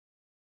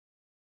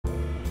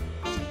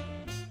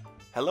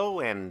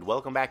Hello and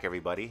welcome back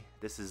everybody.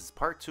 This is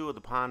part 2 of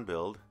the pond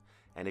build,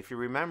 and if you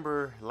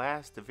remember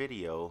last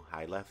video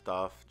I left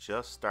off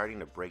just starting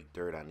to break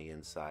dirt on the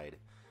inside.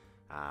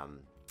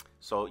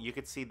 So you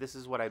can see this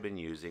is what I've been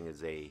using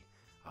is a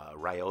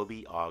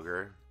Ryobi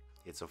auger.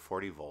 It's a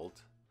 40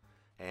 volt,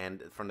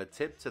 and from the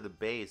tip to the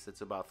base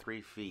it's about 3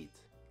 feet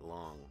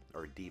long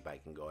or deep I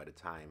can go at a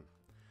time.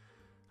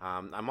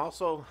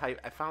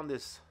 I found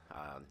this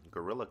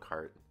gorilla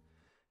cart.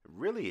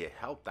 Really it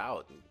helped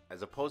out.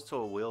 As opposed to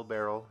a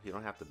wheelbarrow, you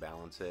don't have to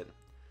balance it.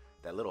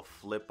 That little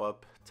flip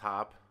up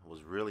top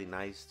was really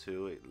nice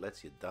too. It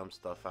lets you dump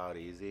stuff out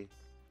easy,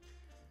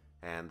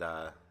 and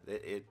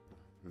it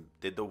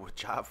did the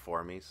job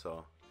for me.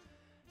 So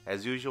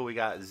as usual, we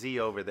got Z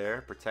over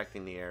there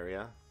protecting the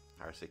area,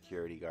 our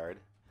security guard.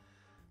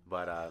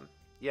 But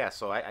yeah,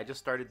 so I just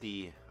started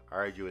the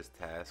arduous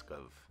task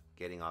of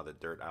getting all the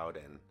dirt out,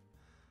 and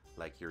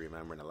like you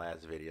remember in the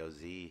last video,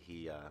 Z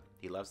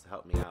he loves to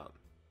help me out.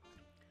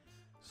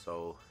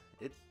 So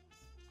it,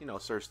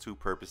 serves two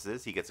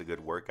purposes. He gets a good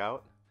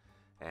workout,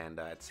 and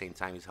at the same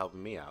time he's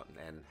helping me out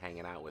and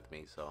hanging out with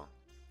me. So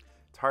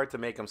it's hard to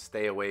make him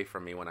stay away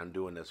from me when I'm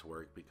doing this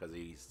work because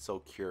he's so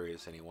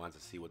curious and he wants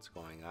to see what's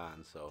going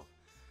on. So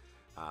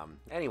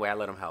anyway, I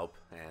let him help,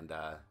 and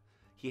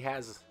he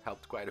has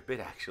helped quite a bit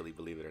actually,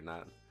 believe it or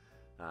not.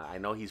 I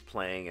know he's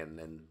playing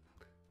and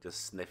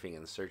just sniffing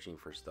and searching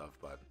for stuff,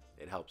 but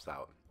it helps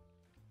out.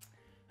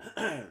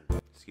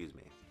 Excuse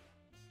me.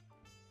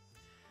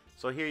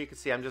 So here you can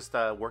see I'm just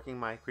creeping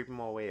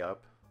my way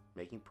up,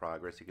 making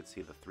progress. You can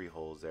see the 3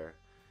 holes there.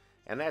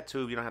 And that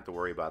tube you don't have to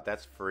worry about.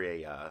 That's for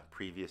a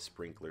previous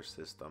sprinkler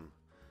system.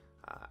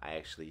 I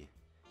actually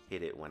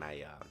hit it when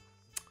I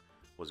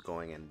was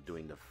going and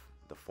doing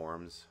the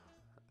forms,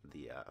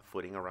 the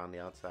footing around the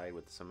outside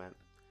with the cement.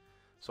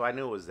 So I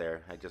knew it was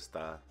there. I just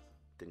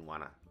didn't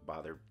want to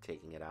bother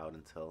taking it out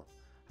until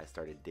I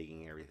started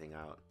digging everything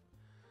out.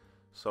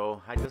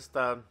 So I just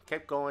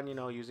kept going,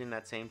 using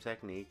that same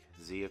technique.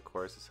 Z, of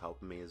course, is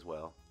helping me as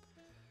well.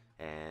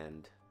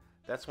 And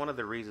that's one of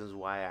the reasons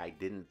why I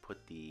didn't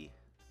put the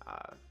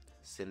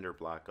cinder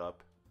block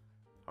up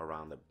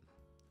around the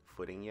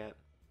footing yet.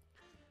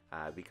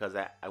 Because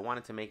I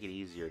wanted to make it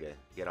easier to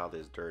get all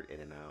this dirt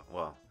in and out.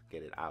 Well,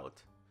 get it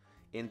out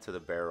into the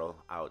barrel,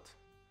 out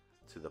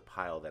to the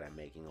pile that I'm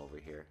making over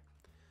here.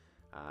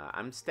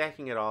 I'm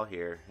stacking it all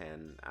here,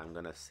 and I'm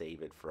going to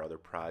save it for other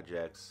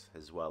projects,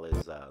 as well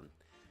as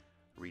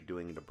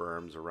redoing the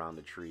berms around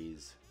the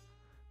trees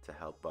to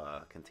help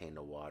contain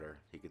the water.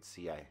 You could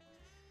see I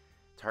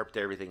tarped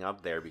everything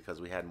up there because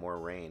we had more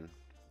rain,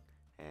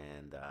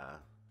 and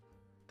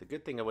the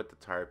good thing with the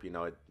tarp, it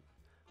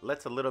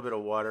lets a little bit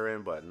of water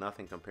in, but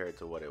nothing compared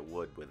to what it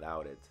would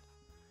without it.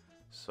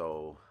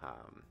 So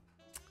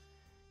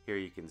here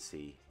you can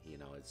see,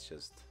 it's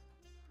just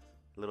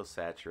a little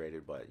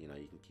saturated, but you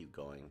can keep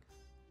going.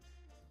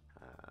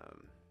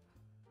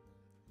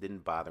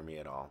 Didn't bother me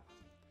at all.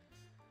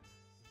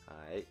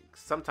 It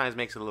sometimes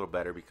makes it a little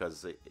better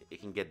because it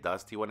can get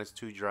dusty when it's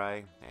too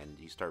dry, and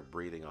you start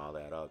breathing all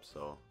that up,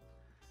 so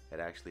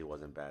it actually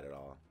wasn't bad at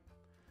all.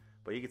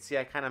 But you can see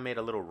I kind of made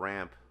a little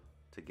ramp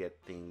to get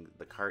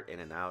the cart in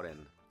and out,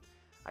 and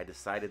I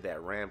decided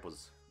that ramp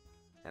was,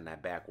 and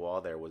that back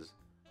wall there was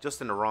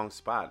just in the wrong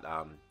spot,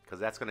 because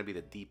that's going to be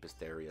the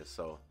deepest area.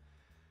 So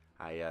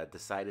I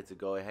decided to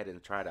go ahead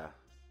and try to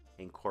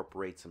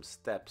incorporate some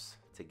steps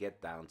to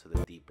get down to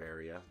the deep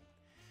area,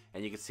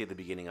 and you can see the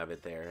beginning of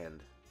it there.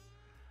 And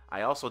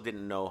I also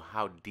didn't know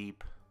how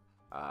deep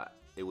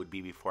it would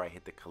be before I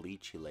hit the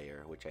caliche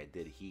layer, which I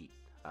did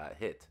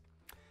hit.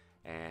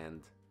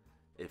 And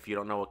if you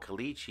don't know what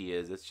caliche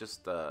is, it's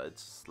just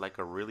it's like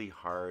a really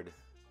hard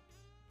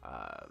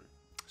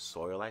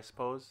soil, I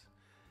suppose.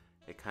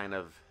 It kind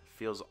of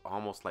feels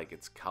almost like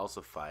it's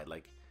calcified,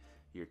 like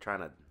you're trying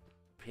to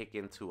pick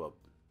into a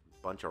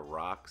bunch of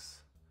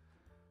rocks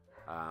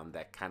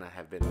that kind of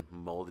have been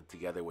molded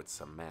together with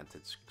cement.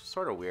 It's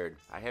sort of weird.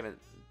 I haven't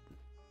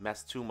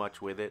messed too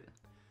much with it,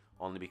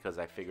 only because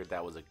I figured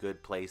that was a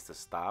good place to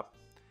stop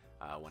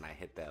when I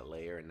hit that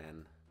layer, and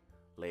then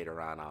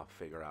later on I'll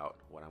figure out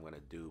what I'm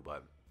gonna do.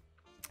 But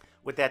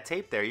with that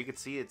tape there, you can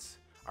see it's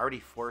already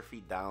 4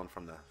 feet down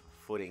from the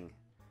footing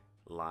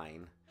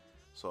line,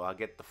 so I'll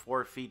get the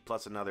 4 feet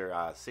plus another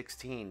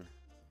 16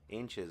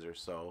 inches or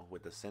so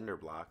with the cinder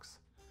blocks.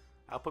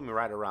 I'll put me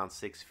right around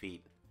 6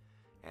 feet,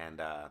 and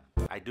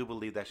I do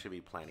believe that should be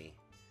plenty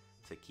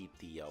to keep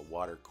the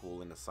water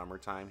cool in the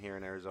summertime here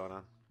in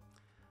Arizona,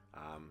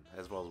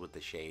 as well as with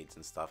the shades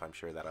and stuff. I'm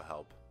sure that'll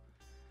help.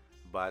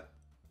 But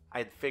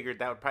I figured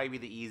that would probably be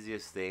the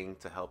easiest thing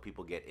to help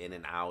people get in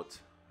and out.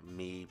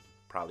 Me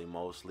probably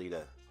mostly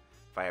if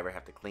I ever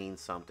have to clean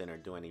something or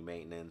do any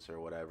maintenance or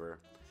whatever,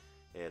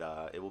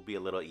 it will be a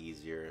little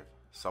easier.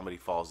 If somebody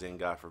falls in,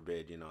 God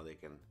forbid, they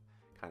can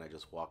kind of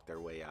just walk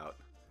their way out.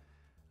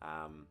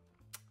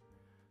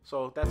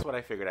 So that's what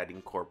I figured I'd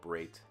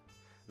incorporate.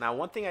 Now,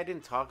 one thing I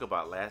didn't talk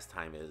about last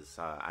time is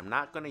I'm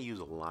not going to use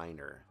a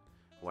liner.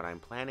 What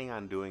I'm planning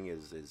on doing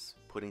is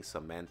putting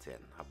cement in,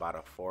 about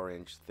a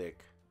 4-inch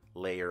thick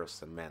layer of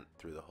cement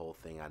through the whole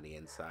thing on the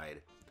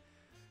inside.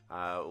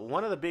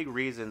 One of the big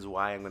reasons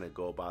why I'm going to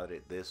go about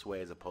it this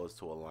way as opposed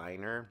to a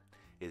liner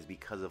is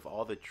because of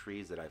all the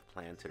trees that I've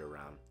planted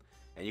around.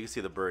 And you can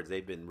see the birds,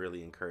 they've been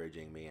really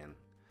encouraging me, and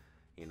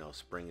you know,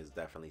 spring is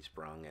definitely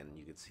sprung, and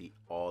you can see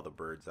all the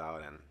birds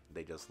out, and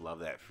they just love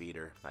that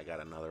feeder. I got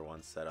another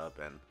one set up,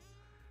 and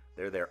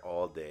they're there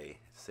all day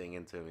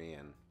singing to me,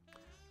 and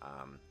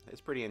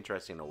it's pretty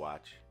interesting to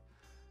watch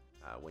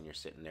when you're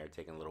sitting there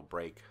taking a little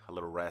break, a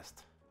little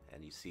rest,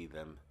 and you see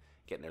them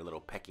getting their little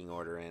pecking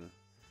order in,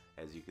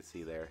 as you can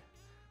see there.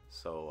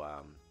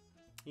 So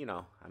you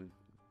know, I'm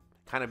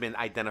kind of been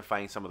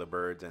identifying some of the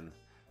birds and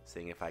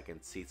seeing if I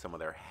can see some of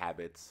their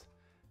habits.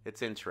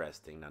 It's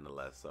interesting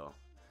nonetheless, so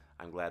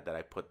I'm glad that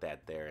I put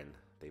that there and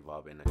they've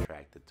all been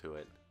attracted to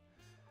it.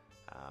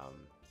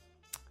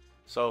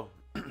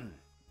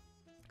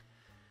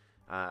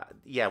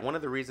 Yeah, one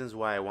of the reasons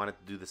why I wanted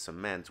to do the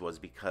cement was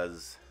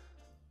because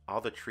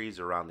all the trees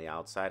around the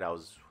outside, I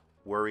was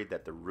worried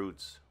that the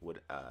roots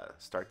would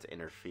start to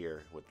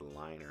interfere with the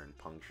liner and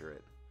puncture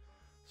it.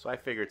 So I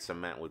figured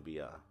cement would be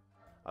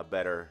a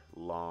better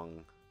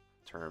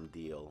long-term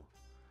deal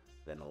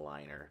than a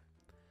liner.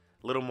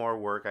 A little more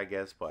work, I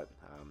guess, but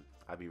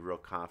I'd be real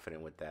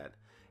confident with that.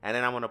 And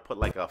then I'm going to put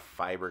like a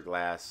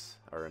fiberglass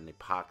or an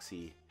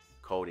epoxy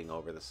coating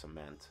over the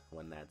cement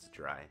when that's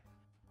dry.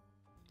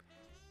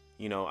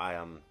 You know,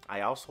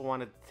 I also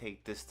wanted to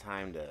take this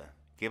time to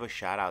give a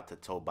shout out to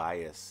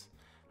Tobias.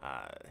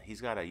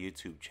 He's got a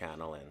YouTube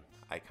channel, and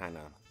I kind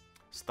of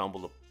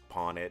stumbled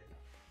upon it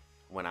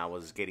when I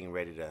was getting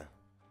ready to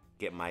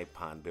get my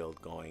pond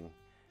build going,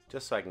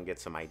 just so I can get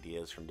some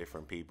ideas from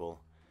different people.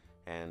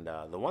 And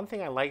the one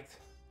thing I liked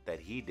that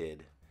he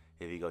did,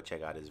 if you go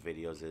check out his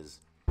videos,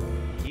 is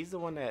he's the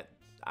one that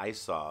I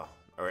saw,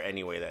 or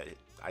anyway that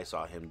I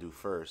saw him do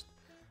first,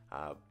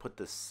 put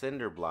the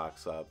cinder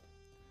blocks up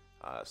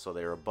so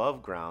they're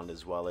above ground,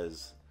 as well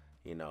as,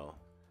 you know,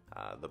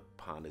 the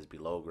pond is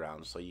below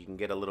ground, so you can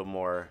get a little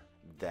more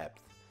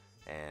depth.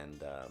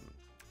 And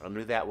I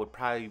knew that would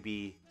probably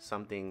be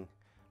something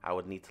I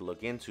would need to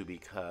look into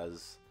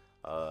because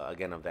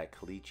again, of that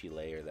caliche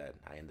layer that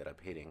I ended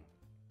up hitting.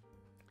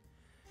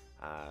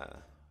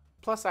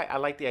 Plus I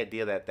like the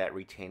idea that that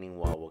retaining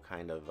wall will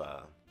kind of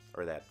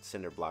or that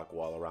cinder block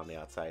wall around the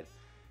outside,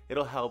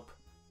 it'll help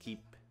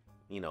keep,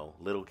 you know,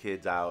 little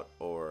kids out,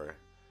 or,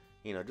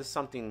 you know, just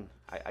something,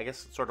 I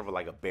guess sort of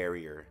like a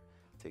barrier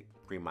to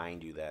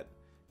remind you that,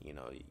 you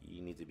know,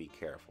 you need to be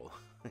careful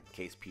in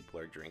case people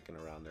are drinking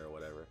around there or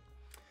whatever.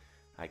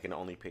 I can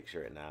only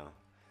picture it now.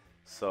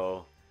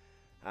 So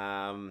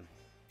I'm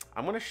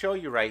going to show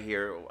you right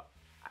here.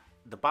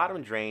 The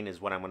bottom drain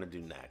is what I'm going to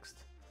do next.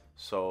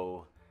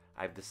 So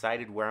I've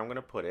decided where I'm going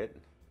to put it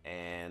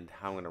and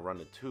how I'm going to run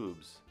the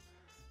tubes.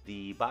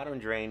 The bottom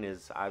drain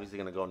is obviously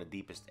going to go in the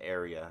deepest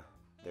area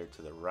there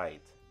to the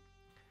right.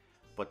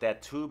 But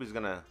that tube is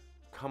going to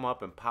come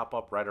up and pop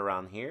up right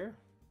around here.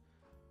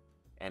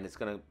 And it's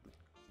going to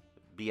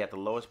be at the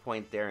lowest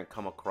point there and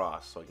come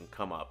across so it can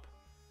come up.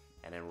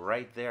 And then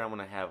right there, I'm going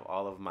to have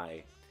all of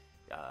my,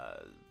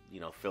 you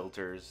know,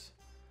 filters,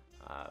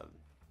 the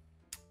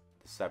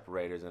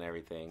separators and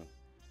everything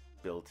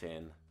built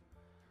in.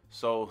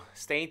 So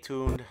stay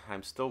tuned.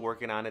 I'm still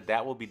working on it.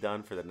 That will be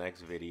done for the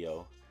next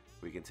video.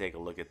 We can take a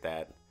look at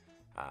that.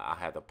 I'll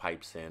have the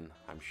pipes in,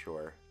 I'm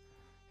sure.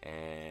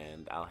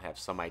 And I'll have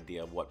some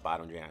idea of what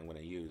bottom drain I'm going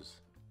to use.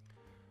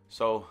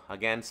 So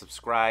again,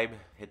 subscribe,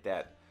 hit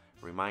that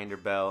reminder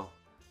bell,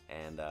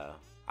 and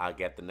I'll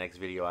get the next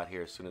video out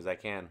here as soon as I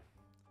can.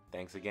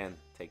 Thanks again.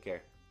 Take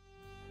care.